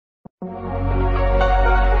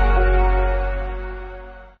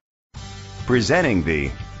Presenting the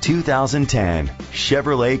 2010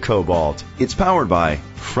 Chevrolet Cobalt. It's powered by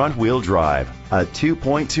front-wheel drive, a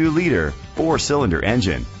 2.2-liter 4-cylinder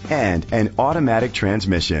engine, and an automatic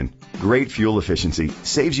transmission. Great fuel efficiency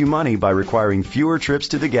saves you money by requiring fewer trips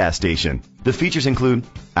to the gas station. The features include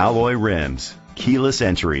alloy rims, keyless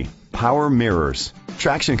entry, power mirrors,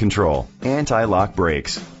 traction control, anti-lock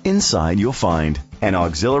brakes. Inside you'll find an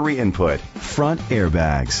auxiliary input, front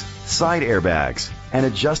airbags, side airbags, an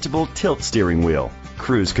adjustable tilt steering wheel,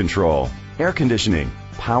 cruise control, air conditioning,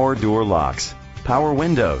 power door locks, power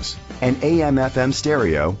windows, an AM/FM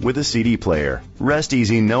stereo with a CD player. Rest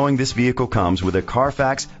easy knowing this vehicle comes with a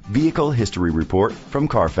Carfax Vehicle History Report from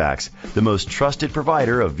Carfax, the most trusted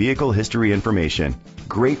provider of vehicle history information.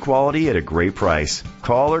 Great quality at a great price.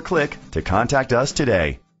 Call or click to contact us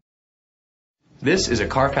today. This is a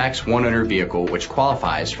Carfax one-owner vehicle which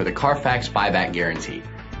qualifies for the Carfax buyback guarantee.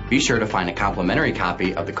 Be sure to find a complimentary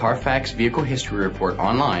copy of the Carfax Vehicle History Report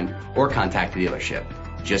online or contact the dealership.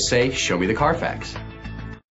 Just say, "Show me the Carfax."